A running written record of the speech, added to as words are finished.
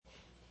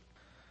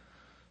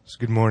So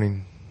good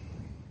morning.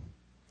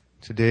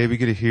 Today we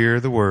get to hear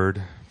the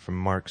word from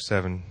Mark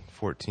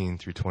 7:14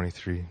 through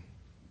 23.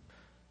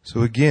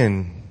 So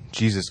again,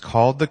 Jesus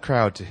called the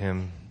crowd to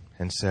him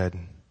and said,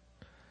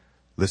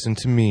 "Listen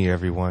to me,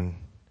 everyone,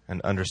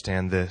 and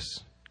understand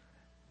this.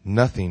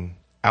 Nothing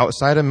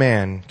outside a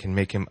man can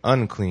make him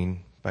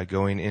unclean by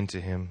going into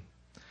him.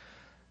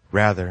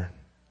 Rather,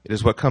 it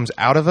is what comes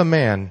out of a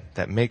man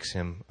that makes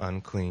him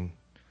unclean."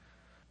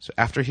 So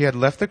after he had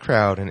left the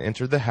crowd and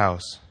entered the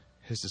house,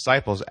 his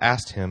disciples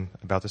asked him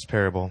about this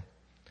parable.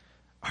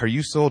 "Are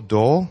you so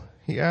dull?"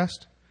 he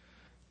asked.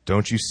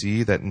 "Don't you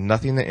see that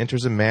nothing that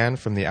enters a man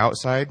from the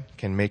outside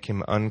can make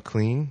him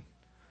unclean?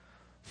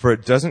 For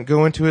it doesn't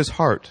go into his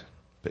heart,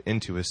 but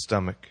into his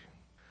stomach,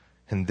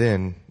 and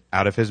then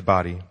out of his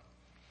body."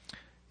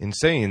 In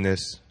saying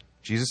this,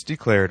 Jesus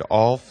declared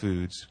all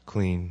foods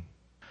clean.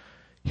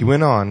 He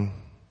went on,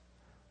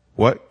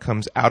 "What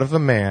comes out of a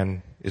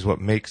man is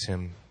what makes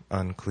him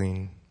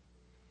unclean.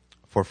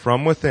 For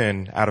from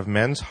within, out of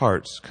men's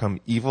hearts,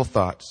 come evil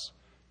thoughts,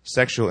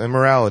 sexual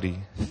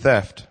immorality,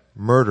 theft,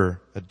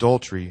 murder,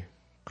 adultery,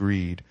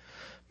 greed,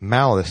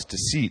 malice,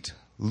 deceit,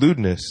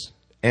 lewdness,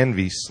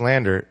 envy,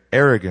 slander,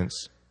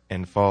 arrogance,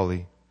 and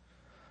folly.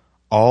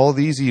 All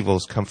these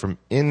evils come from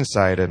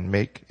inside and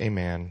make a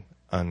man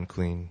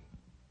unclean."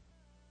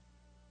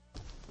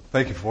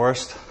 Thank you,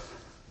 Forrest.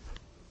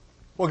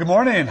 Well, good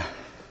morning.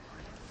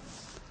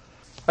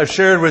 I've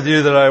shared with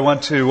you that I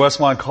went to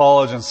Westmont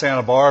College in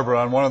Santa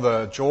Barbara, and one of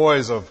the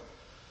joys of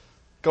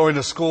going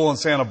to school in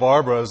Santa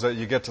Barbara is that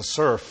you get to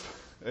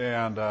surf,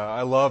 and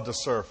I love to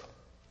surf.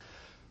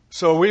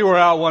 So we were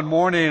out one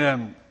morning,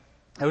 and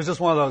it was just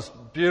one of those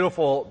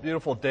beautiful,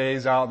 beautiful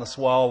days out, and the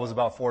swell was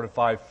about 4 to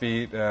 5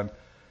 feet, and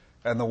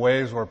the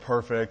waves were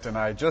perfect, and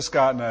I had just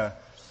gotten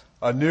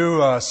a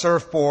new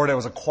surfboard. It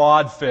was a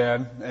quad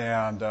fin,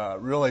 and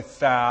really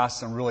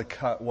fast and really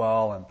cut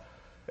well,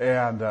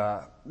 and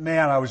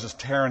man, I was just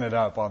tearing it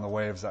up on the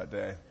waves that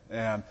day.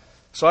 And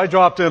so I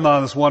dropped in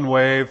on this one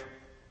wave,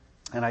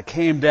 and I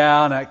came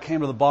down, and I came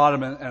to the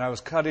bottom, and I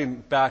was cutting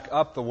back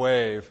up the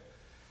wave,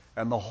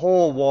 and the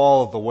whole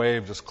wall of the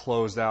wave just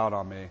closed out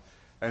on me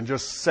and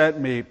just sent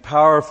me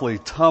powerfully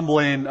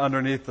tumbling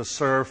underneath the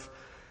surf,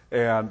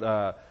 and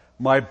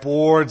my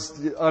board's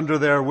under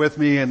there with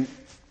me, and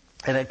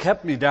it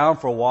kept me down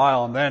for a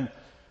while, and then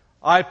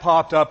I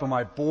popped up, and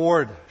my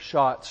board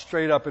shot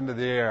straight up into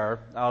the air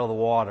out of the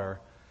water.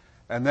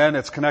 And then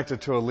it's connected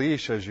to a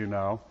leash, as you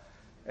know.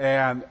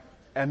 And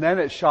then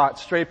it shot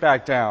straight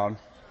back down,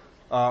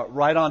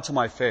 right onto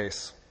my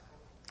face.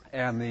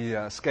 And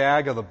the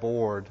skag of the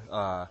board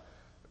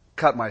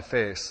cut my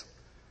face.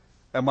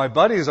 And my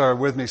buddies are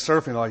with me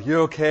surfing. They're like,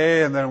 "You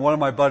okay?" And then one of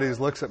my buddies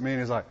looks at me and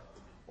he's like,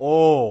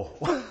 "Oh."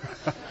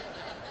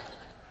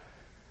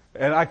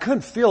 And I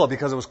couldn't feel it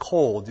because it was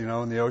cold,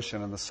 in the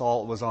ocean, and the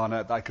salt was on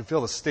it. I could feel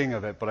the sting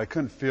of it, but I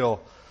couldn't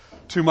feel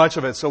too much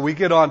of it. So we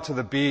get onto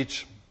the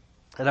beach,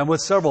 and I'm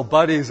with several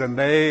buddies, and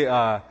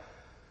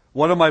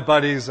one of my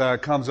buddies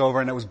comes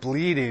over, and it was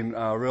bleeding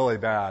really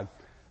bad.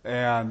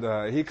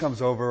 And he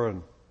comes over,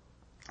 and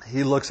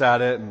he looks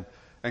at it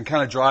and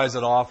kind of dries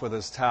it off with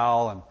his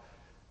towel,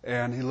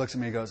 and he looks at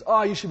me and goes,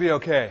 "Oh, you should be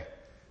okay."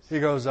 He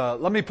goes,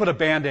 "Let me put a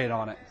Band-Aid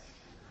on it.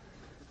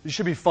 You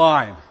should be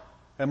fine."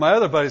 And my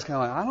other buddy's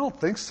kind of like, "I don't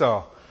think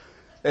so."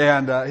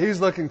 And he's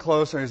looking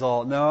closer, and he's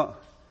all, "No,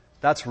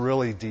 that's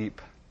really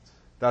deep.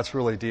 That's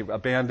really deep. A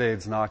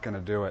Band-Aid's not going to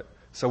do it."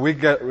 So we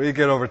get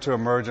over to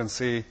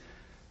emergency,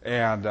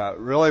 and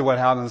really what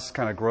happens is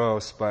kind of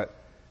gross, but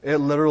it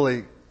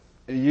literally,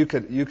 you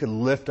could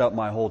lift up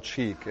my whole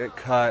cheek. It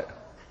cut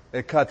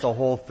the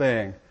whole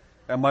thing.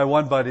 And my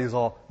one buddy's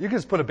all, "You can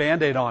just put a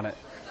Band-Aid on it."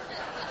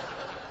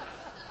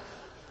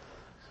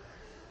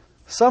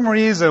 Some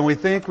reason we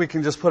think we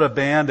can just put a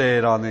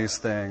Band-Aid on these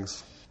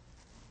things.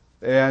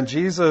 And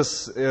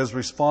Jesus is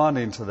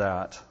responding to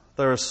that.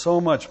 There is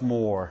so much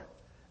more.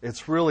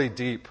 It's really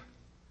deep.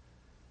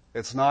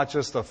 It's not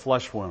just a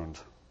flesh wound.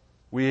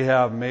 We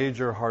have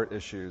major heart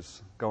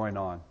issues going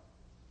on.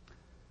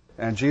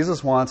 And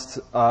Jesus wants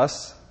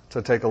us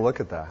to take a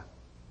look at that.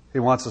 He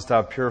wants us to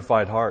have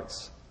purified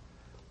hearts,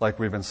 like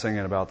we've been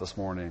singing about this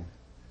morning.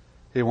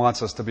 He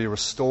wants us to be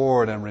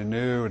restored and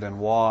renewed and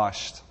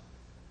washed.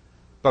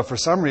 But for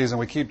some reason,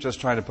 we keep just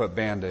trying to put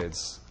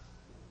Band-Aids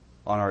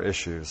on our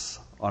issues,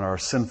 on our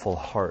sinful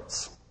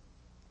hearts.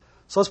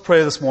 So let's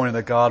pray this morning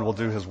that God will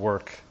do His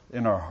work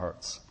in our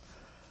hearts.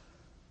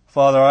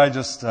 Father, I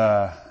just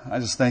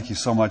thank you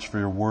so much for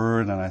your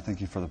word, and I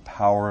thank you for the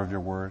power of your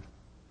word.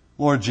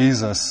 Lord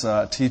Jesus,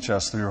 teach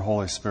us through your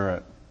Holy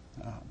Spirit,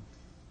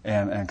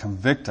 and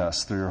convict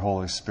us through your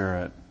Holy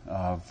Spirit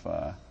of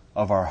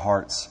our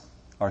hearts,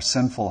 our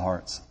sinful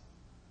hearts.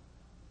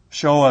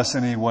 Show us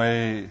any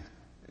way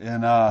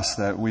in us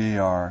that we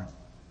are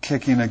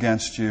kicking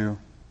against you,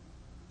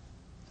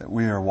 that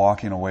we are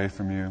walking away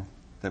from you,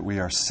 that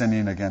we are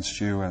sinning against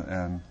you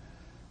and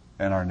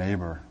our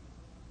neighbor,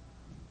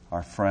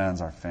 our friends,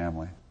 our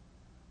family.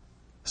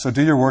 So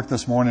do your work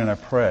this morning, I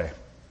pray.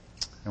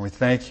 And we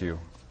thank you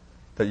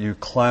that you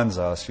cleanse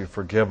us, you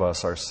forgive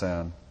us our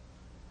sin.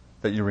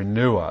 that you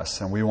renew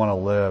us, and we want to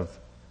live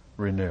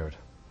renewed.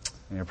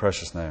 In your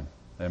precious name,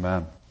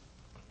 amen.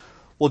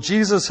 Well,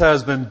 Jesus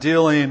has been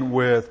dealing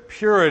with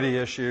purity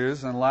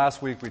issues, and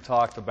last week we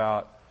talked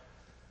about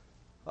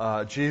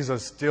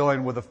Jesus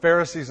dealing with the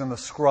Pharisees and the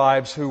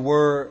scribes who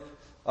were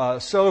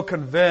so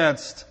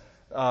convinced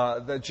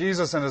that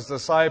Jesus and his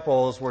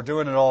disciples were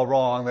doing it all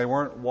wrong. They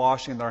weren't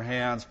washing their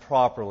hands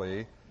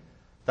properly.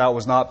 That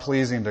was not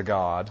pleasing to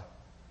God,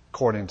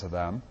 according to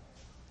them.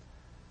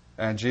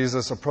 And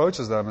Jesus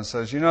approaches them and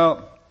says,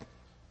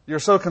 you're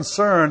so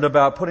concerned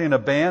about putting a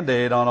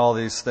Band-Aid on all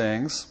these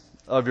things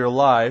of your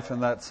life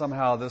and that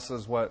somehow this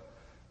is what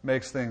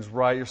makes things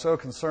right. You're so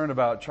concerned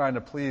about trying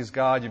to please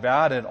God. You've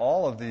added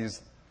all of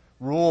these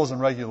rules and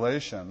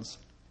regulations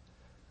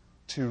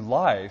to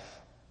life,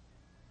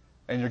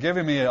 and you're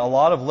giving me a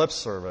lot of lip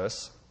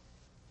service,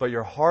 but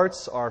your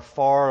hearts are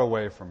far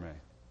away from me.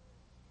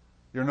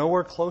 You're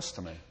nowhere close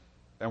to me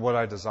and what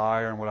I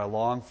desire and what I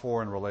long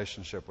for in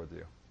relationship with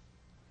you.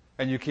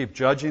 And you keep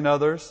judging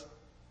others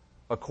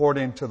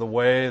according to the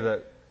way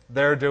that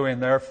they're doing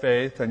their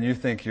faith, and you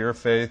think your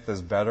faith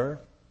is better.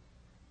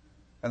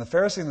 And the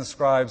Pharisees and the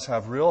scribes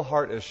have real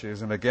heart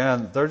issues, and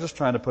again, they're just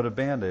trying to put a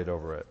Band-Aid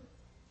over it.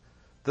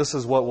 This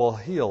is what will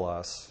heal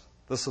us.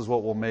 This is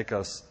what will make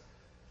us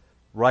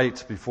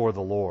right before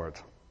the Lord.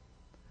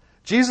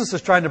 Jesus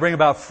is trying to bring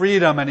about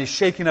freedom, and he's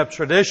shaking up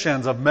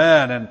traditions of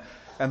men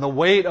and the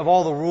weight of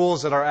all the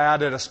rules that are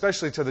added,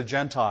 especially to the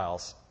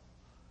Gentiles.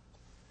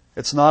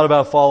 It's not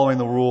about following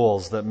the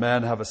rules that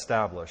men have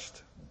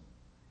established.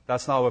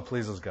 That's not what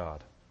pleases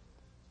God.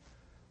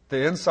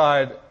 The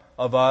inside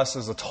of us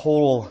is a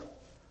total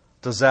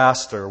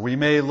disaster. We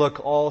may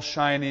look all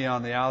shiny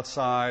on the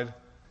outside,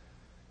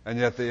 and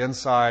yet the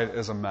inside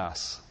is a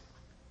mess.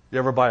 You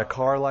ever buy a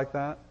car like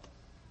that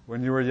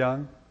when you were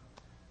young?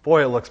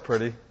 Boy, it looks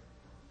pretty.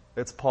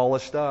 It's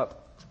polished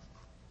up.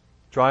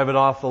 Drive it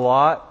off the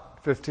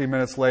lot, 15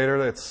 minutes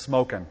later, it's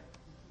smoking.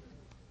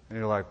 And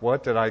you're like,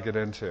 what did I get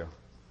into?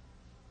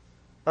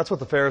 That's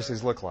what the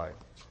Pharisees look like.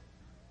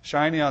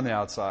 Shiny on the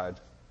outside.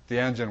 The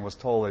engine was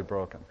totally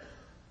broken.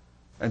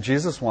 And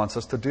Jesus wants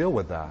us to deal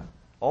with that.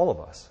 All of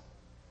us.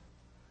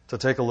 To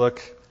take a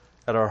look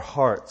at our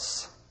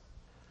hearts.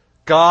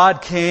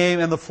 God came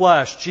in the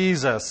flesh,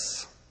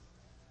 Jesus.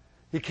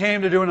 He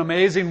came to do an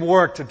amazing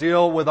work to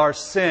deal with our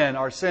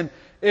sin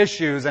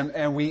issues,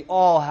 and we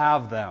all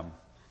have them.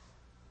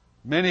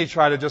 Many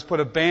try to just put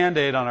a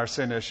Band-Aid on our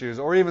sin issues,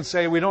 or even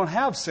say we don't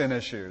have sin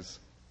issues.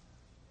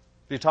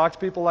 Do you talk to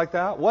people like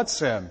that? What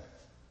sin?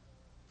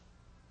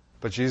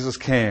 But Jesus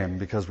came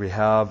because we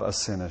have a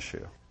sin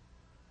issue.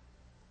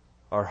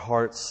 Our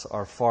hearts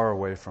are far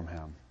away from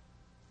Him.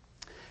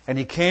 And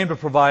He came to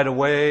provide a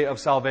way of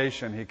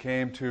salvation. He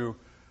came to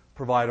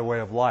provide a way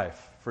of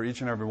life for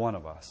each and every one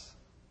of us.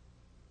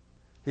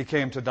 He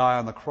came to die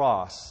on the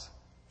cross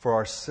for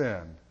our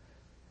sin.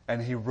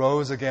 And He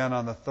rose again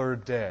on the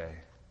third day.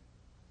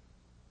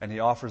 And He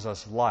offers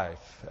us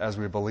life as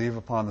we believe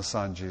upon the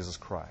Son, Jesus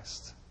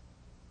Christ.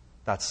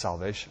 That's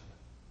salvation.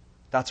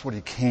 That's what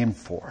He came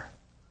for.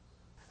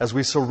 As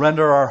we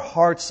surrender our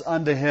hearts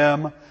unto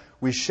Him,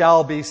 we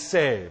shall be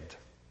saved.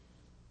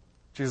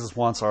 Jesus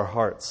wants our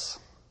hearts.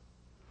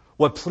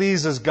 What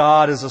pleases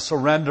God is a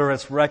surrender.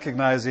 It's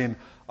recognizing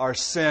our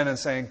sin and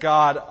saying,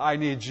 God, I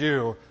need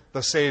You,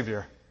 the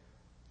Savior,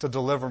 to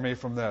deliver me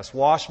from this.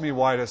 Wash me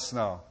white as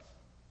snow.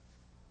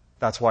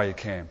 That's why He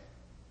came.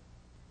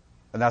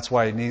 And that's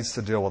why He needs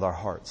to deal with our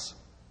hearts.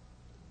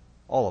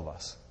 All of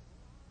us.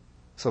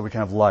 So we can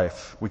have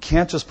life. We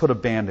can't just put a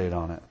Band-Aid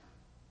on it.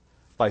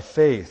 By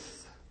faith.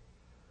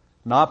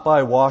 Not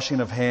by washing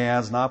of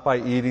hands, not by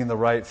eating the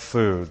right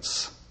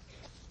foods.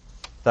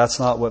 That's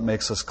not what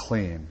makes us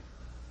clean.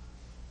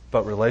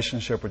 But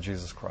relationship with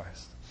Jesus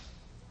Christ.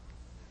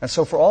 And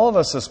so for all of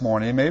us this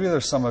morning, maybe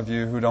there's some of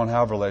you who don't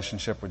have a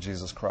relationship with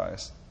Jesus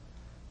Christ.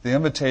 The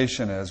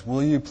invitation is,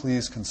 will you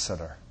please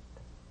consider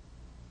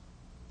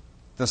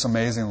this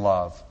amazing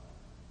love,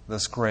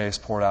 this grace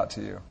poured out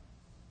to you?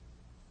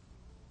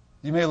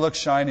 You may look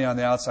shiny on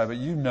the outside, but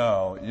you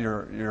know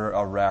you're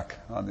a wreck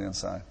on the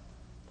inside.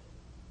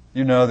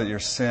 You know that your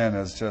sin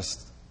is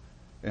just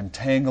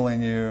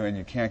entangling you and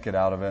you can't get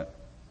out of it.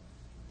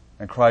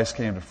 And Christ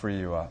came to free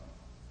you up.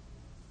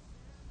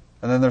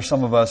 And then there's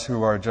some of us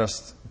who are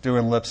just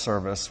doing lip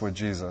service with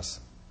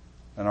Jesus,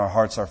 and our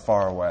hearts are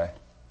far away.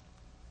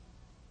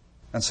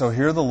 And so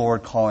hear the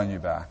Lord calling you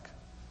back.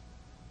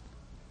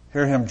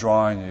 Hear Him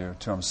drawing you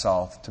to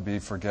Himself to be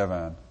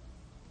forgiven,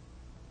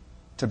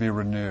 to be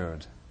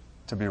renewed,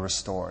 to be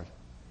restored.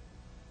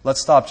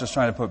 Let's stop just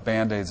trying to put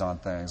Band-Aids on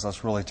things.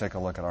 Let's really take a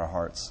look at our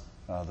hearts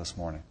this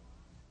morning.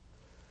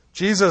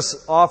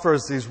 Jesus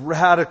offers these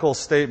radical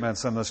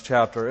statements in this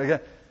chapter. Again,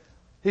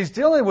 He's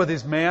dealing with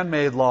these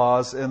man-made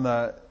laws in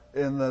the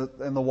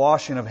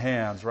washing of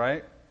hands,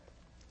 right?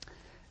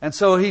 And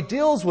so He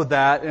deals with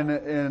that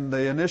in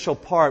the initial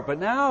part, but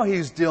now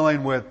He's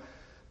dealing with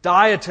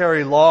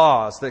dietary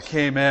laws that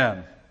came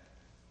in.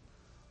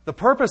 The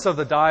purpose of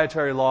the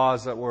dietary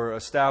laws that were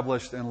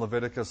established in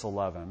Leviticus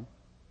 11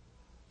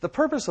 The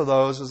purpose of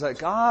those is that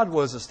God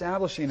was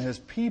establishing His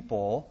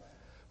people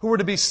who were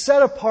to be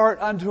set apart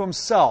unto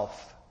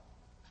Himself.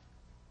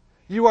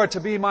 You are to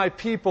be my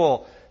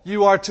people.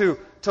 You are to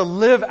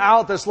live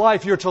out this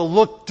life. You're to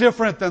look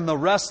different than the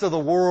rest of the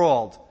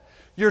world.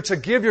 You're to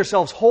give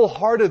yourselves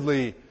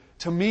wholeheartedly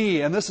to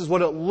me, and this is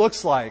what it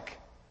looks like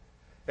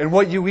and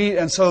what you eat.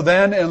 And so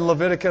then in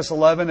Leviticus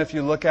 11, if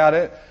you look at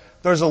it,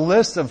 there's a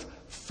list of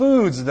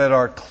foods that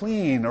are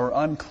clean or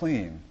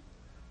unclean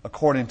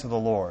according to the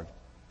Lord.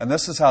 And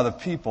this is how the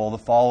people, the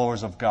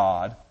followers of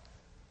God,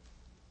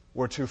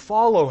 were to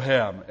follow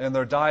Him in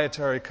their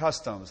dietary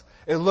customs.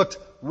 It looked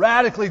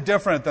radically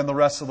different than the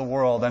rest of the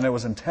world, and it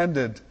was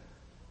intended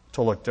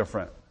to look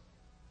different.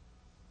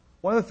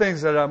 One of the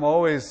things that I'm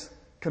always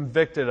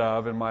convicted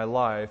of in my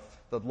life,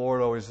 that the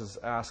Lord always is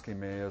asking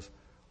me, is,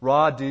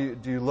 Rod, do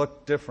you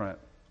look different?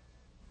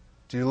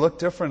 Do you look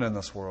different in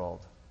this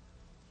world?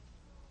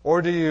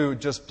 Or do you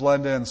just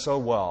blend in so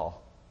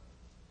well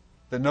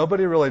that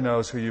nobody really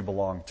knows who you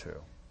belong to?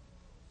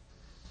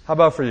 How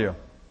about for you?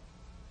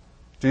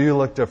 Do you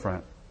look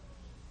different?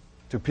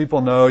 Do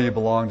people know you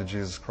belong to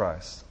Jesus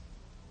Christ?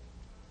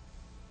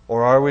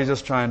 Or are we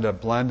just trying to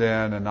blend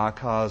in and not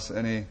cause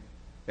any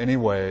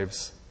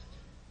waves,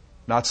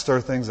 not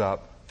stir things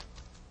up,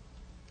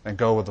 and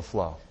go with the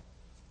flow?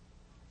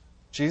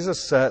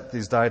 Jesus set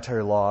these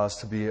dietary laws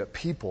to be a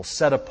people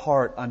set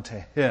apart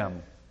unto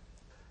Him.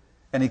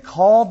 And He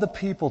called the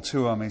people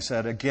to Him. He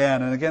said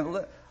again and again,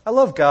 I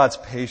love God's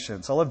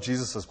patience. I love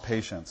Jesus'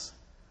 patience.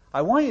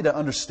 I want you to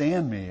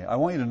understand me. I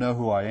want you to know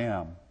who I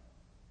am.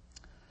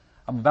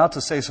 I'm about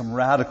to say some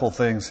radical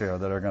things here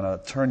that are going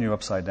to turn you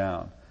upside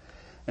down.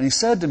 And He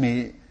said to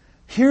me,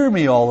 hear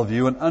me, all of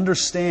you, and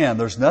understand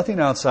there's nothing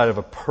outside of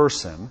a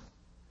person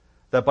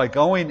that by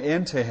going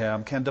into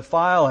him can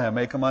defile him,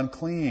 make him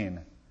unclean.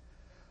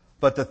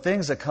 But the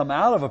things that come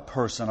out of a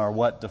person are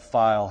what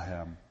defile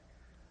him.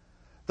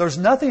 There's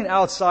nothing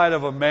outside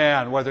of a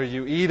man, whether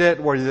you eat it,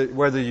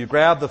 whether you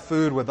grab the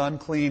food with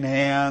unclean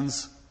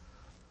hands.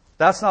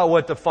 That's not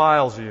what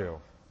defiles you.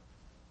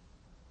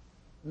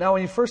 Now,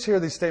 when you first hear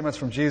these statements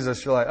from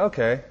Jesus, you're like,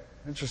 okay,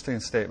 interesting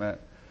statement.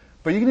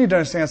 But you need to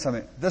understand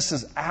something. This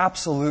is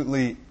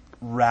absolutely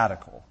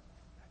radical.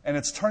 And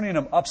it's turning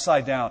them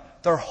upside down.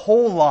 Their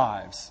whole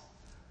lives,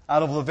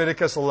 out of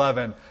Leviticus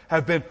 11,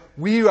 have been,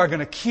 we are going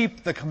to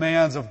keep the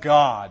commands of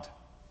God.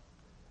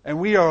 And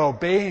we are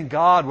obeying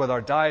God with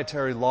our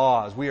dietary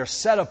laws. We are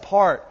set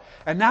apart.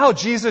 And now,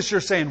 Jesus,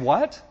 you're saying,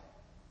 what?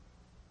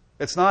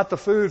 It's not the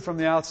food from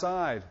the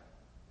outside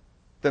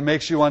that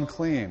makes you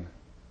unclean.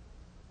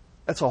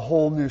 That's a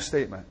whole new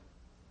statement.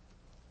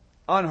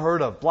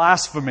 Unheard of.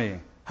 Blasphemy.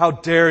 How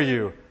dare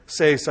you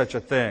say such a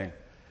thing?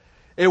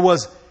 It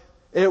was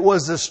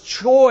this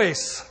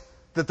choice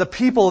that the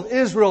people of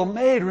Israel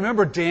made.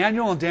 Remember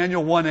Daniel in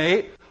Daniel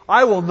 1:8?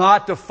 I will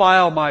not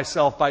defile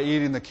myself by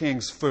eating the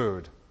king's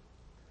food.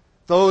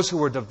 Those who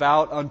were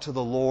devout unto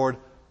the Lord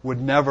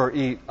would never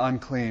eat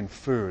unclean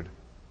food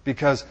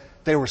because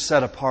they were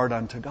set apart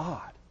unto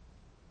God.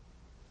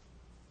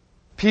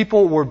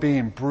 People were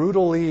being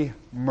brutally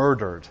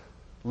murdered,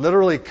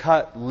 literally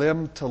cut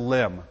limb to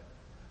limb,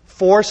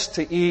 forced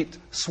to eat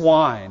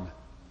swine,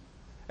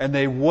 and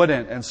they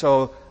wouldn't, and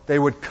so they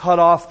would cut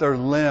off their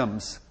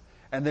limbs,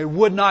 and they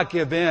would not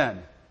give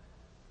in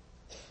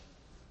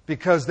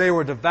because they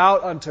were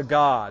devout unto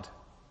God.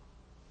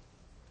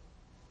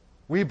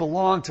 We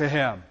belong to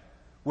Him.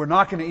 We're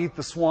not going to eat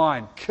the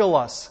swine. Kill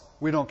us.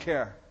 We don't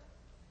care.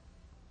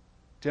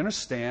 Do you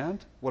understand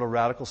what a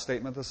radical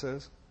statement this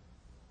is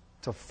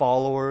to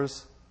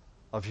followers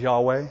of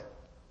Yahweh?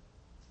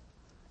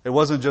 It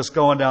wasn't just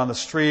going down the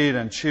street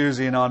and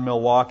choosing on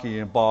Milwaukee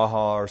and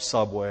Baja or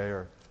Subway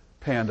or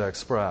Panda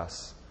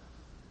Express.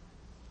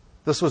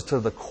 This was to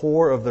the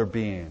core of their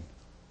being.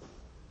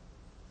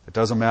 It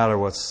doesn't matter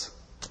what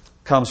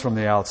comes from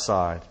the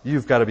outside.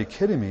 You've got to be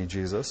kidding me,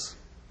 Jesus.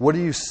 What are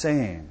you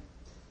saying?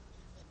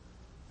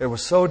 It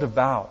was so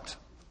devout.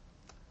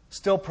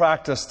 Still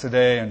practiced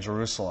today in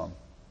Jerusalem.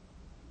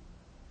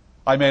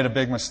 I made a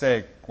big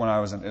mistake when I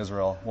was in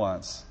Israel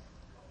once.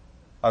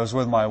 I was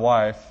with my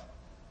wife,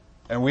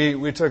 and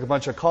we took a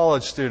bunch of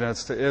college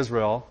students to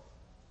Israel.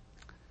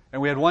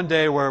 And we had one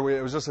day where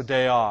it was just a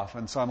day off.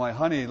 And so I'm like,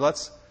 honey,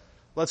 let's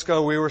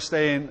go. We were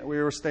staying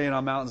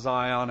on Mount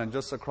Zion, and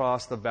just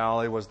across the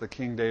valley was the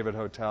King David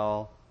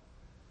Hotel.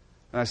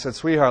 And I said,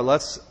 sweetheart,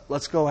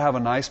 let's go have a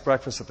nice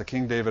breakfast at the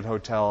King David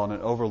Hotel, and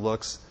it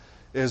overlooks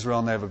Israel,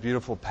 and they have a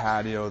beautiful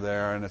patio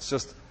there, and it's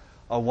just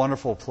a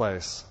wonderful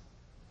place.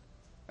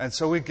 And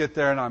so we get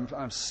there, and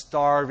I'm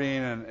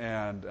starving,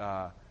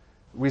 and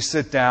we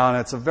sit down.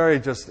 It's a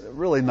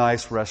really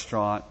nice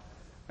restaurant,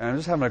 and I'm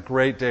just having a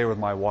great day with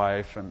my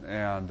wife,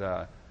 and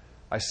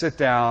I sit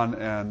down,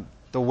 and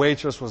the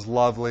waitress was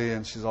lovely,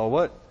 and she's all,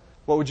 what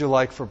would you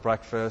like for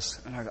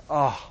breakfast? And I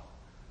go,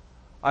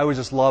 I would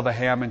just love a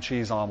ham and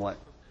cheese omelet.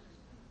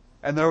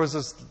 And there was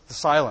this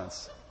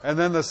silence. And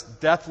then this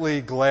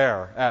deathly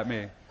glare at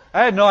me.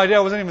 I had no idea.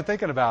 I wasn't even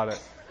thinking about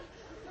it.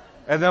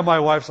 And then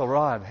my wife's like,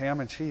 Rod, ham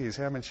and cheese.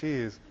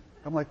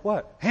 I'm like,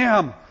 what?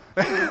 Ham!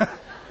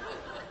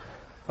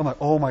 I'm like,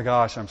 oh my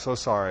gosh, I'm so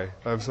sorry.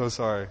 I'm so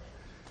sorry.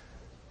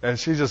 And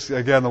she just,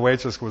 again, the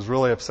waitress was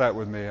really upset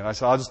with me. And I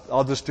said,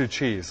 I'll just do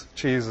cheese.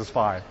 Cheese is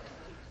fine.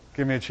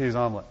 Give me a cheese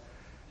omelet.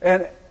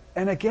 And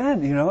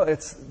again,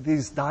 it's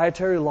these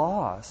dietary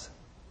laws.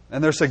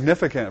 And they're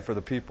significant for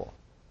the people.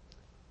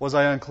 Was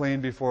I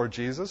unclean before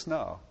Jesus?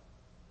 No.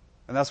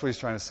 And that's what he's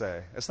trying to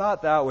say. It's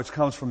not that which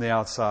comes from the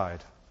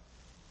outside,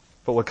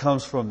 but what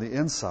comes from the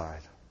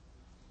inside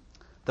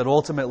that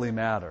ultimately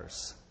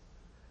matters.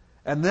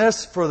 And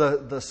this, for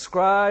the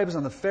scribes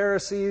and the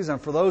Pharisees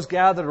and for those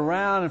gathered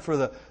around and for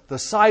the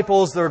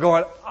disciples, they're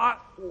going,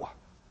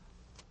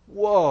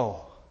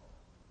 whoa,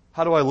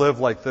 how do I live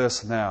like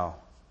this now?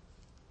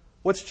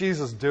 What's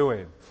Jesus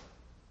doing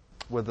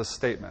with this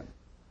statement?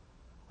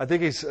 I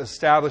think he's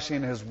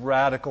establishing his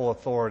radical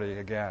authority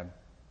again.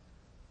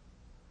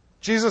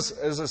 Jesus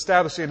is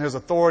establishing his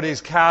authority.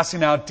 He's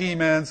casting out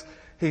demons.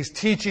 He's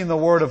teaching the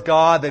Word of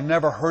God. They've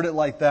never heard it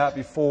like that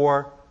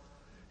before.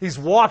 He's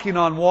walking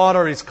on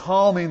water. He's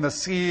calming the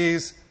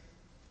seas.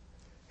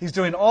 He's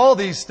doing all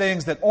these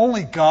things that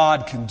only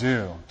God can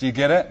do. Do you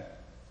get it?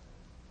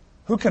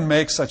 Who can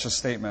make such a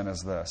statement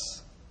as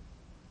this?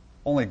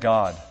 Only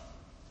God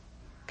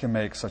can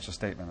make such a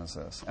statement as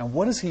this. And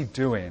what is he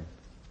doing?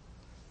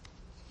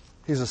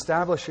 He's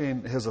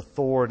establishing his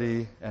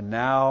authority, and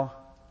now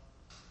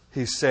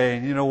he's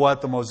saying, you know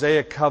what? The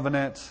Mosaic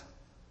covenant,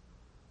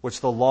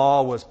 which the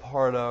law was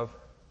part of,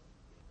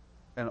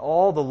 and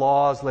all the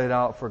laws laid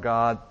out for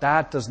God,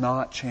 that does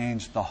not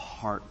change the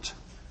heart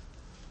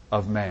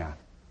of man.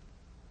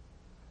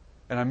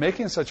 And I'm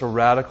making such a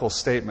radical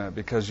statement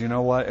because you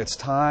know what? It's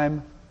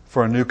time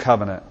for a new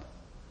covenant.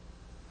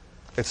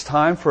 It's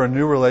time for a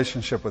new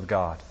relationship with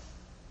God.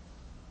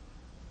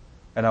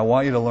 And I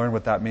want you to learn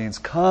what that means.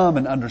 Come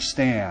and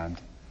understand.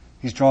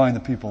 He's drawing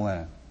the people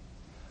in.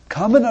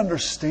 Come and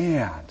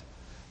understand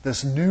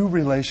this new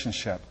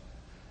relationship.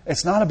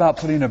 It's not about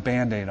putting a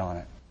Band-Aid on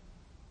it.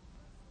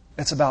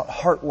 It's about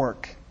heart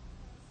work.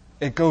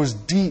 It goes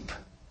deep,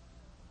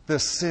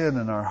 this sin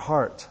in our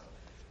heart.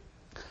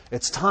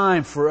 It's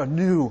time for a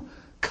new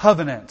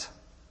covenant.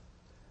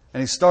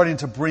 And he's starting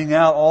to bring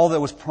out all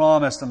that was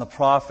promised in the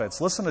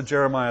prophets. Listen to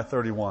Jeremiah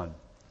 31.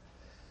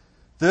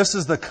 This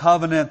is the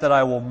covenant that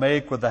I will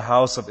make with the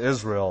house of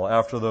Israel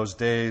after those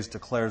days,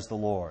 declares the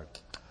Lord.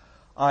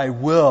 I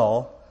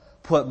will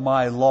put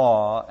my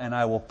law and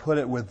I will put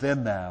it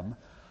within them.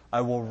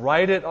 I will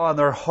write it on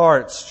their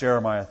hearts,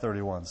 Jeremiah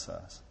 31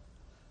 says.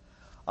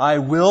 I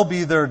will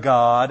be their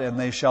God and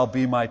they shall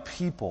be my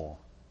people.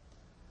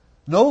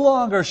 No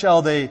longer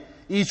shall they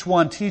each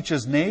one teach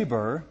his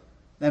neighbor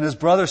and his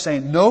brother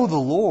saying, know the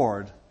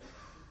Lord.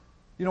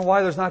 You know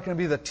why there's not going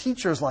to be the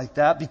teachers like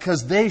that?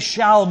 Because they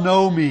shall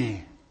know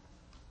me.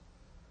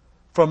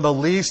 From the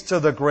least to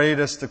the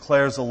greatest,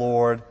 declares the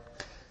Lord.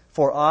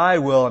 For I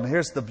will, and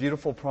here's the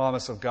beautiful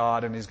promise of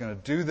God, and he's going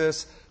to do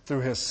this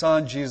through his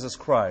Son, Jesus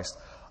Christ.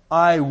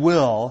 I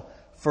will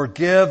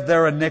forgive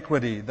their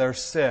iniquity, their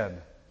sin.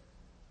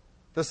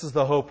 This is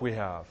the hope we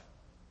have.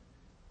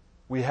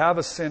 We have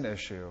a sin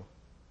issue,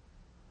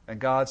 and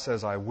God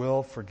says, I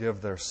will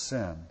forgive their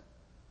sin.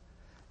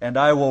 And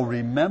I will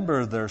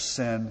remember their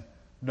sin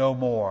no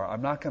more.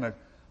 I'm not going to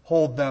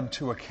hold them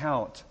to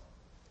account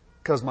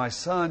because my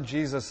Son,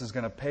 Jesus, is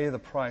going to pay the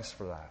price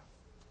for that.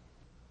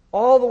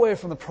 All the way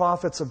from the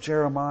prophets of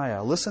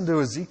Jeremiah. Listen to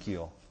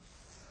Ezekiel.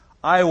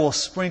 I will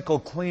sprinkle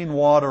clean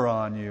water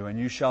on you, and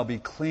you shall be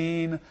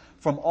clean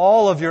from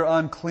all of your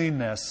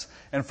uncleanness,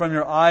 and from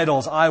your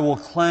idols I will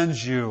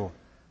cleanse you.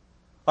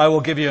 I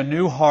will give you a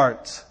new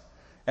heart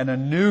and a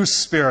new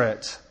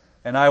spirit,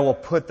 and I will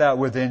put that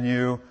within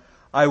you.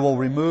 I will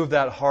remove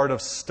that heart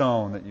of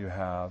stone that you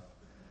have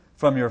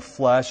from your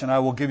flesh, and I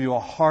will give you a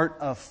heart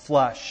of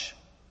flesh.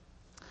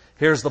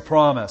 Here's the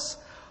promise.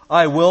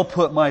 I will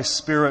put my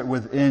spirit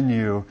within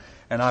you,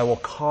 and I will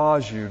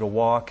cause you to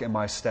walk in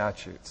my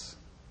statutes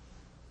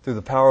through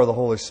the power of the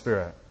Holy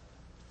Spirit.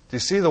 Do you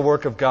see the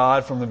work of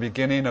God from the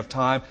beginning of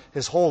time?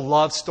 His whole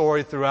love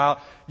story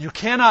throughout. You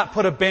cannot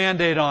put a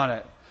Band-Aid on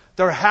it.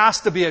 There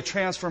has to be a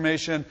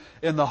transformation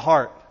in the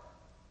heart.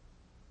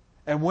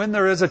 And when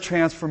there is a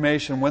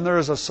transformation, when there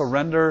is a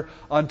surrender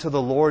unto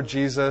the Lord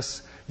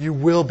Jesus, you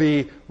will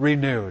be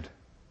renewed.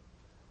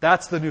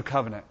 That's the new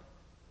covenant.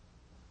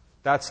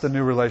 That's the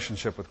new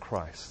relationship with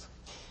Christ.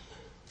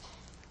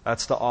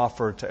 That's the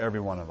offer to every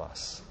one of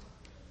us.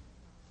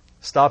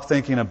 Stop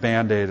thinking a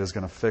Band-Aid is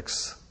going to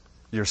fix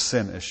your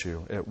sin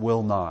issue. It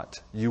will not.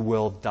 You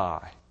will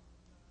die.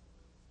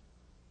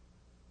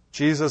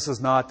 Jesus is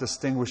not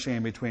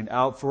distinguishing between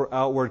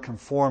outward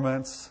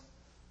conformance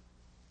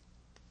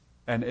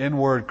and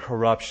inward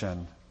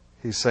corruption.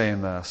 He's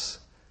saying this.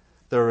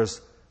 There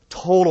is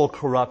total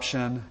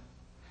corruption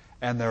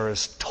and there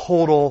is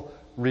total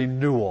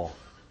renewal.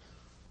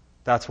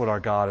 That's what our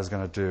God is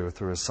going to do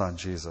through His Son,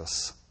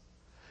 Jesus.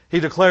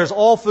 He declares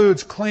all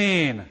foods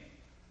clean.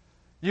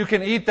 You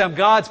can eat them.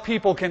 God's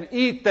people can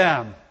eat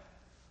them.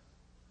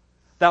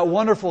 That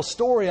wonderful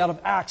story out of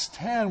Acts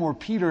 10 where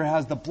Peter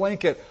has the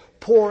blanket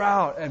pour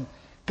out and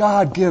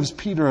God gives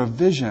Peter a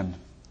vision.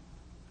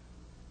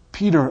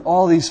 Peter,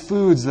 all these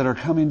foods that are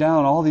coming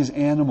down, all these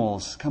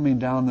animals coming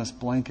down this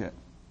blanket,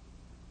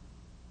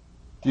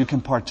 you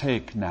can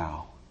partake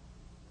now.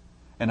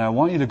 And I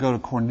want you to go to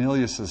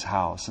Cornelius'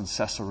 house in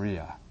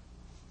Caesarea.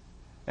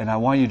 And I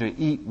want you to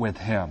eat with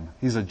him.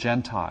 He's a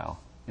Gentile,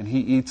 and he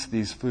eats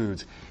these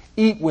foods.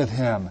 Eat with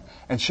him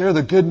and share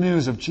the good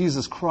news of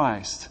Jesus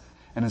Christ.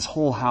 And his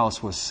whole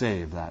house was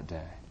saved that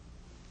day.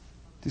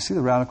 Do you see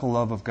the radical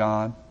love of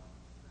God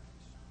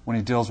when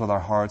he deals with our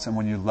hearts and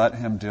when you let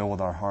him deal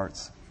with our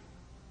hearts?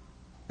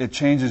 It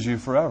changes you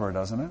forever,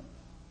 doesn't it?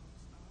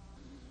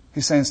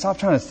 He's saying, stop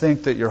trying to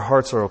think that your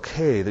hearts are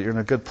okay, that you're in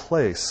a good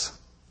place.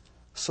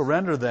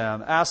 Surrender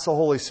them. Ask the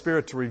Holy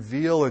Spirit to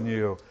reveal in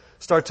you.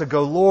 Start to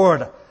go,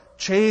 Lord,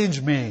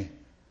 change me.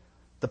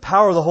 The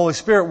power of the Holy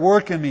Spirit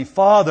work in me.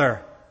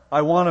 Father,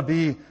 I want to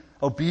be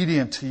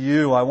obedient to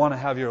you. I want to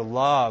have your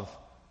love.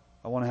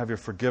 I want to have your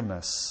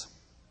forgiveness.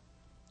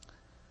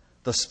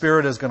 The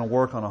Spirit is going to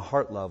work on a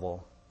heart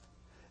level.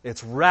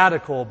 It's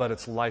radical, but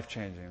it's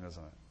life-changing,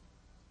 isn't it?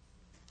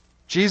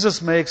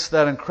 Jesus makes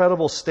that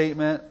incredible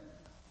statement,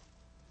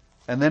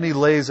 and then he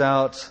lays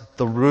out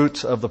the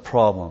root of the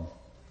problem,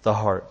 the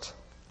heart.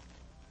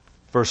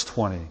 Verse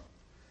 20.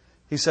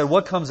 He said,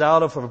 what comes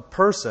out of a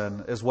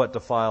person is what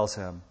defiles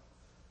him.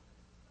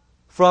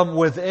 From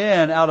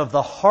within, out of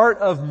the heart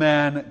of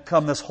men,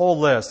 come this whole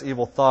list,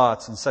 evil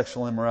thoughts and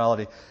sexual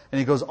immorality. And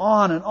he goes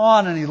on,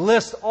 and he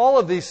lists all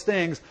of these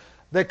things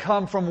that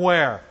come from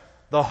where?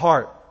 The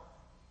heart.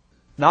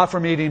 Not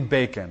from eating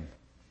bacon.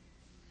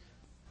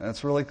 And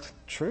it's really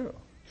true.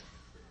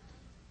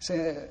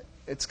 See,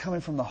 it's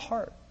coming from the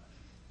heart.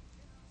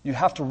 You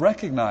have to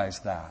recognize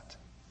that.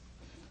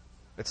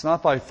 It's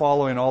not by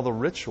following all the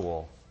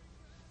ritual.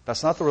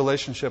 That's not the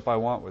relationship I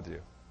want with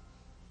you.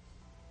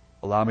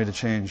 Allow me to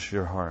change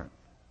your heart.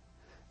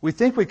 We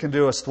think we can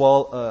do a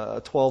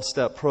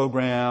 12-step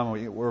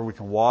program where we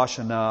can wash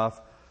enough.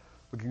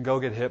 We can go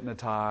get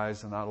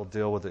hypnotized and that'll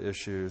deal with the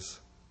issues.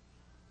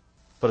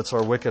 But it's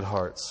our wicked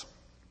hearts.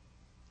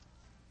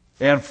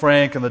 Anne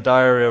Frank, in the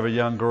diary of a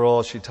young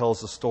girl, she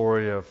tells the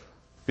story of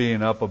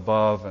being up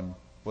above and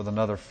with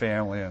another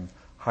family and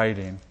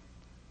hiding.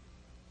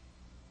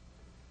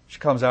 She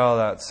comes out of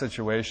that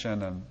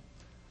situation and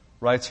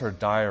writes her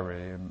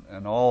diary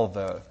and all of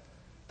the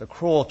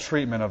cruel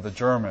treatment of the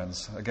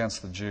Germans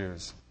against the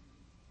Jews.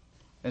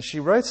 And she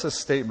writes this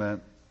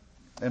statement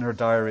in her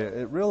diary.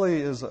 It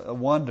really is a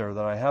wonder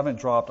that I haven't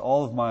dropped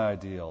all of my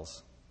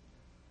ideals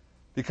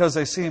because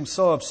they seem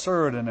so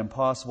absurd and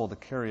impossible to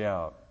carry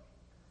out.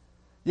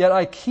 Yet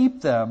I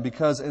keep them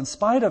because in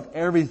spite of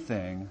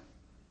everything,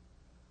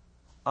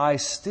 I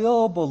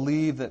still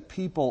believe that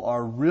people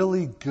are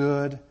really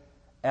good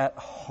at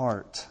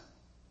heart.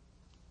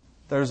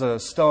 There's a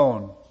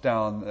stone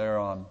down there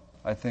on,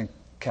 I think,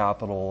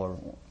 Capitol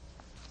or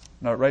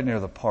no, right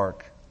near the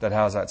park that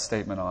has that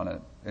statement on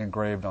it,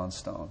 engraved on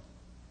stone.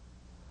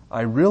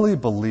 I really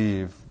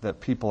believe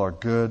that people are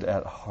good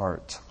at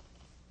heart.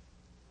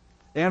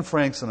 Anne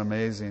Frank's an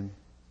amazing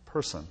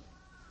person.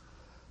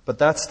 But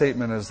that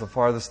statement is the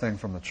farthest thing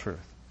from the truth.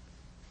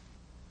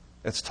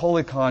 It's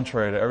totally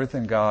contrary to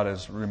everything God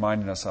is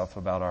reminding us of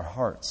about our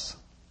hearts.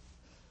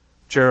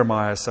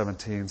 Jeremiah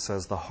 17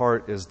 says, the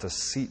heart is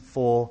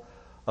deceitful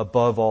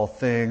above all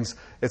things.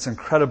 It's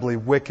incredibly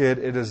wicked.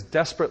 It is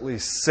desperately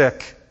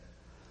sick.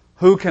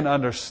 Who can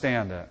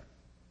understand it?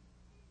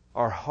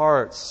 Our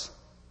hearts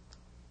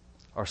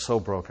are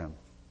so broken.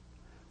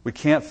 We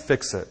can't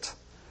fix it.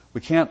 We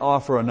can't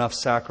offer enough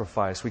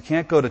sacrifice. We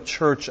can't go to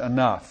church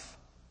enough.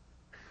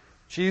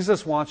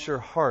 Jesus wants your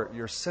heart,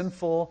 your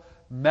sinful,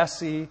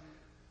 messy,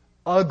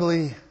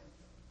 ugly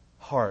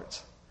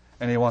heart.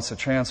 And He wants to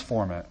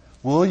transform it.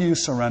 Will you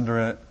surrender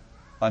it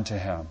unto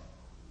Him?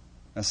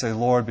 And say,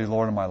 Lord, be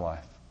Lord of my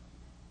life.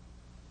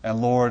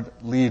 And Lord,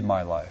 lead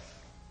my life,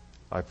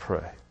 I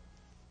pray.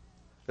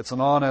 It's an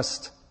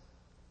honest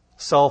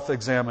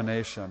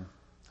self-examination.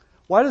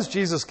 Why does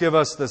Jesus give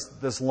us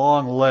this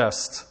long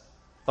list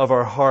of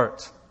our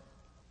heart?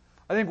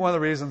 I think one of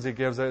the reasons He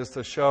gives it is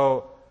to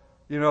show,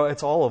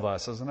 it's all of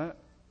us, isn't it?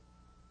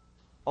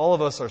 All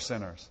of us are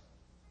sinners.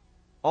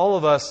 All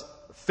of us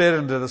fit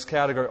into this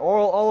category.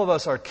 All of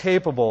us are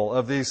capable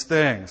of these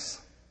things.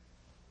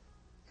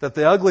 That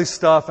the ugly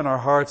stuff in our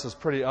hearts is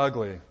pretty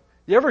ugly.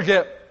 You ever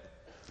get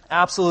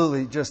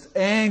absolutely just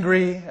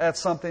angry at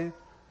something?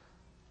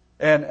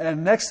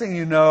 And next thing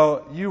you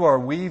know, you are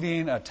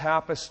weaving a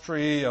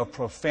tapestry of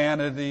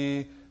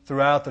profanity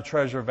throughout the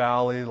Treasure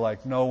Valley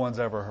like no one's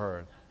ever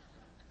heard.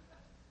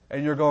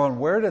 And you're going,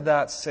 where did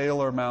that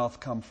sailor mouth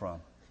come from?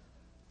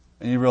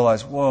 And you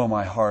realize, whoa,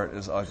 my heart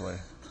is ugly.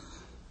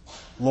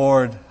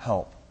 Lord,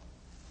 help.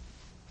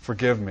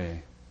 Forgive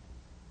me.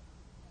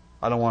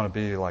 I don't want to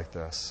be like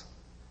this.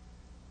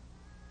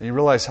 And you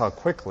realize how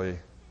quickly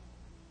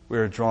we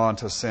are drawn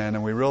to sin,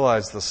 and we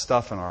realize the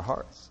stuff in our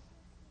hearts.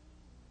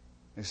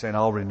 He's saying,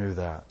 I'll renew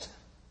that.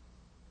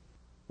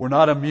 We're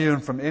not immune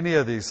from any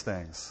of these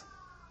things.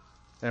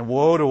 And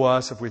woe to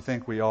us if we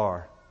think we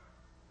are.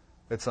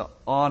 It's an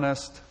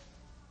honest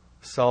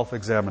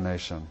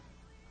self-examination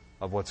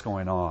of what's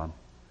going on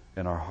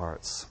in our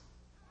hearts.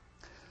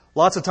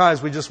 Lots of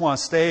times we just want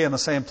to stay in the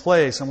same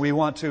place, and we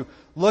want to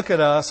look at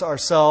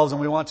ourselves, and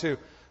we want to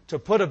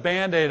put a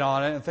Band-Aid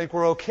on it and think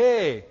we're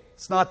okay.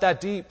 It's not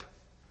that deep.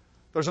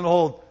 There's an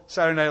old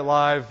Saturday Night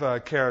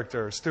Live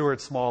character,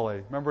 Stuart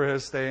Smalley. Remember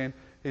his saying?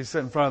 He's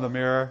sitting in front of the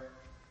mirror.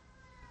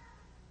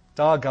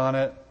 Doggone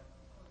it.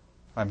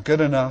 I'm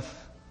good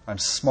enough. I'm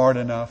smart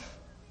enough.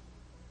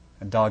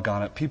 And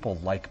doggone it, people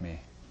like me.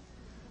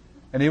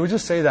 And he would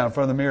just say that in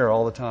front of the mirror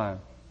all the time.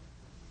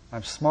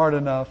 I'm smart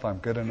enough. I'm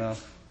good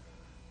enough.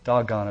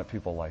 Doggone it,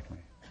 people like me.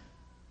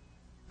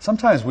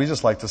 Sometimes we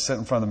just like to sit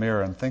in front of the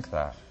mirror and think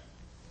that.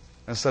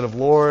 Instead of,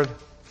 Lord,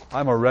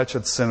 I'm a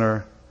wretched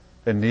sinner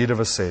in need of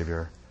a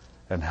Savior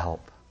and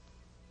help.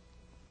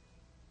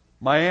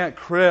 My Aunt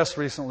Chris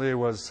recently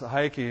was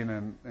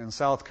hiking in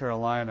South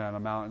Carolina on a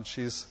mountain.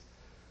 She's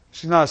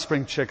not a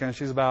spring chicken.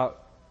 She's about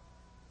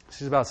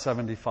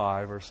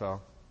 75 or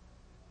so.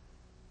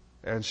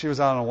 And she was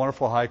out on a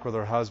wonderful hike with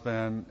her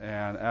husband,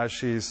 and as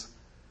she's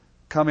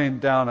coming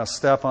down a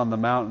step on the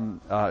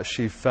mountain,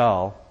 she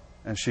fell,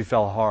 and she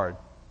fell hard.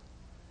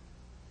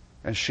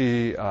 And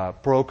she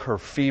broke her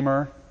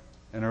femur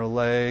in her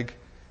leg,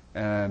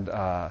 and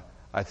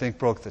I think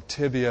broke the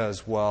tibia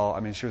as well. I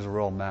mean, she was a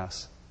real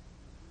mess.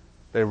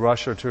 They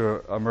rushed her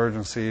to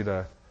emergency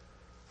to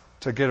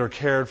get her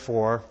cared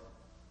for,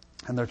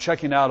 and they're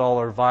checking out all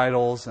her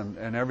vitals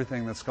and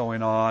everything that's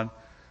going on.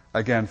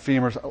 Again,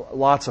 femurs,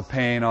 lots of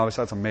pain.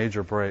 Obviously, that's a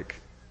major break.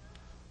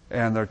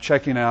 And they're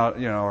checking out,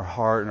 her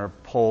heart and her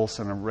pulse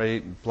and her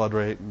rate and blood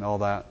rate and all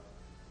that.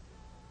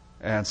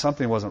 And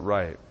something wasn't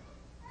right.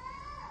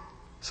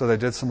 So they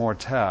did some more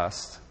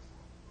tests.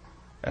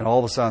 And all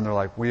of a sudden, they're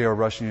like, we are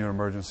rushing you to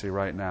emergency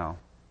right now.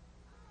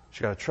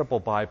 She got a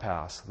triple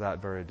bypass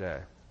that very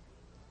day.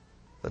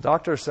 The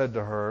doctor said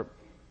to her,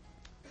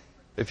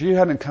 if you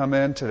hadn't come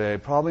in today,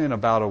 probably in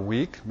about a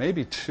week,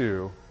 maybe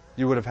 2,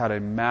 you would have had a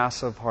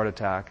massive heart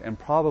attack and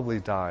probably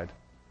died.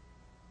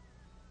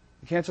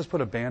 You can't just put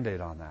a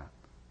Band-Aid on that.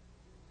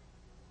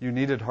 You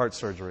needed heart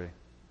surgery.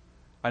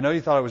 I know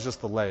you thought it was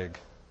just the leg,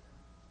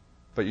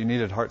 but you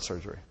needed heart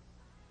surgery.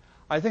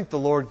 I think the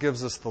Lord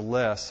gives us the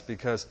list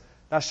because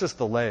that's just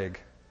the leg.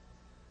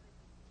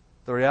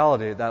 The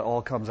reality, that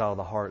all comes out of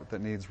the heart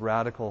that needs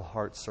radical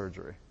heart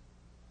surgery.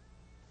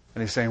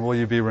 And He's saying, will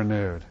you be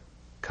renewed?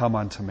 Come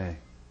unto me.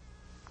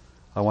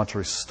 I want to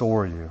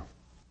restore you.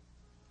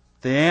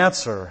 The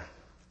answer,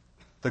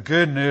 the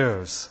good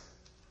news,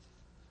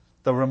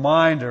 the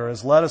reminder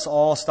is let us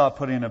all stop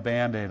putting a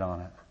Band-Aid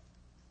on it.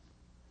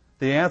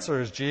 The answer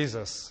is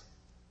Jesus,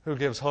 who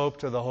gives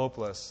hope to the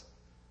hopeless,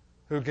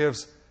 who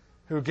gives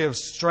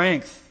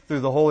strength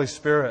through the Holy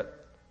Spirit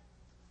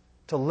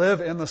to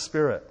live in the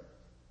Spirit.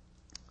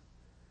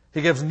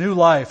 He gives new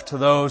life to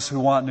those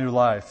who want new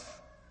life.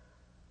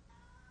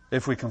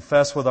 If we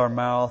confess with our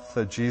mouth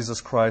that Jesus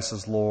Christ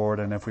is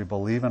Lord, and if we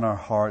believe in our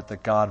heart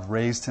that God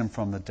raised Him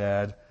from the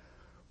dead,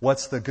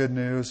 what's the good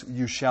news?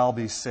 You shall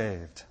be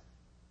saved.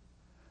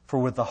 For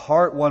with the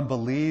heart one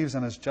believes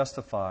and is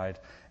justified,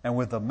 and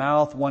with the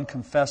mouth one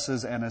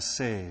confesses and is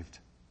saved.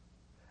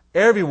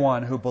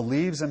 Everyone who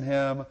believes in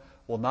Him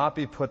will not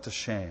be put to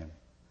shame,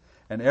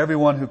 and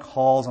everyone who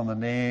calls on the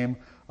name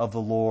of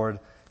the Lord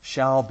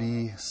shall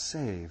be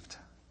saved.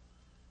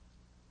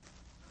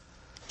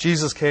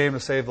 Jesus came to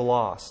save the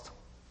lost.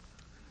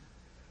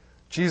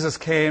 Jesus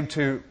came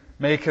to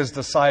make His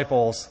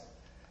disciples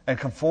and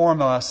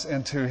conform us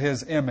into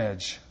His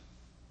image.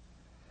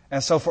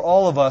 And so for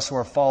all of us who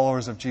are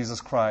followers of Jesus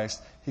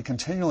Christ, He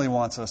continually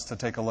wants us to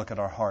take a look at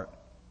our heart.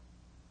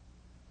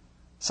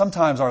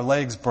 Sometimes our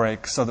legs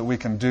break so that we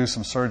can do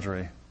some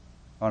surgery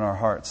on our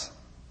hearts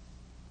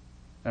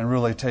and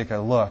really take a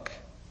look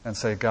and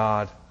say,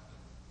 God,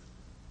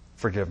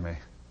 forgive me.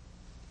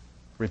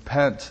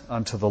 Repent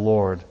unto the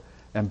Lord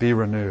and be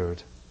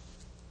renewed.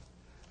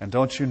 And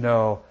don't you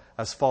know,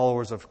 as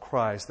followers of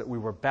Christ, that we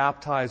were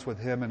baptized with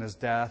Him in His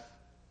death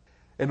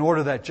in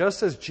order that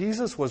just as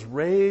Jesus was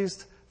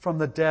raised from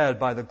the dead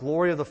by the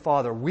glory of the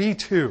Father, we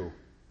too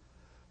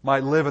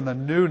might live in the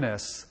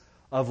newness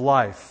of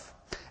life.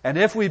 And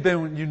if we've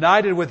been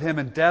united with Him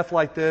in death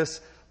like this,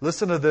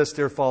 listen to this,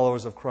 dear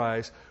followers of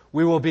Christ,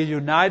 we will be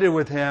united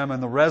with Him in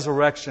the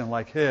resurrection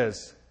like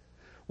His.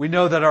 We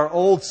know that our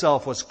old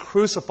self was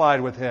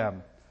crucified with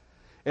Him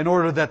in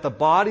order that the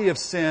body of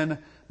sin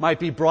might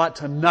be brought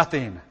to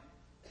nothing,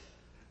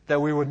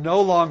 that we would no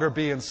longer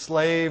be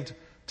enslaved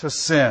to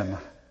sin.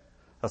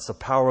 That's the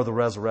power of the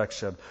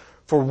resurrection.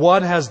 For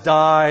one has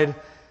died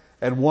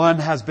and one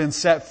has been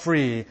set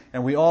free,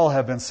 and we all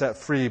have been set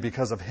free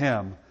because of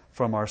Him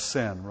from our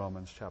sin,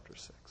 Romans chapter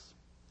 6.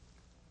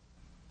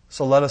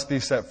 So let us be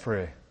set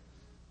free.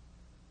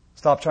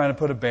 Stop trying to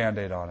put a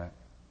Band-Aid on it.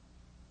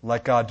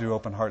 Let God do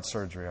open heart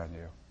surgery on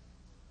you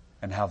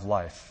and have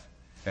life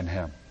in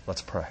Him.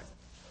 Let's pray.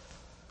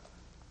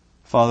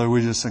 Father,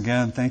 we just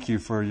again thank You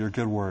for Your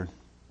good word.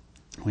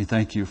 We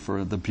thank You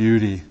for the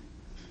beauty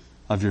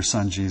of Your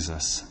Son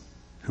Jesus,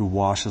 who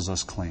washes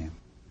us clean.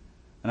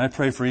 And I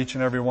pray for each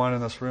and every one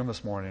in this room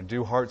this morning.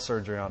 Do heart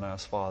surgery on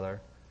us,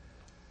 Father.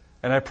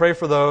 And I pray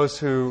for those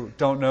who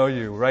don't know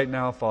you right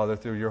now, Father,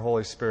 through your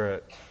Holy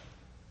Spirit.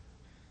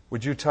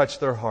 Would you touch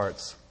their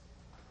hearts?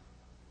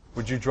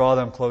 Would you draw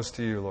them close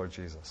to you, Lord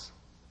Jesus?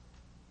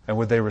 And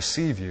would they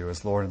receive you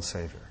as Lord and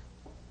Savior?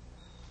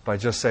 By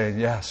just saying,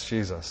 yes,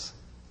 Jesus,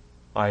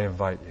 I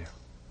invite you.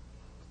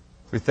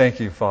 We thank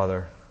you,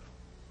 Father,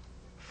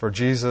 for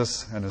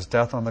Jesus and His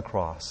death on the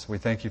cross. We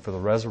thank you for the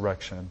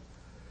resurrection.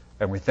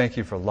 And we thank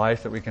you for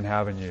life that we can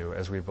have in you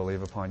as we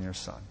believe upon your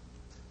Son.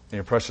 In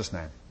your precious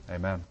name,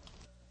 amen.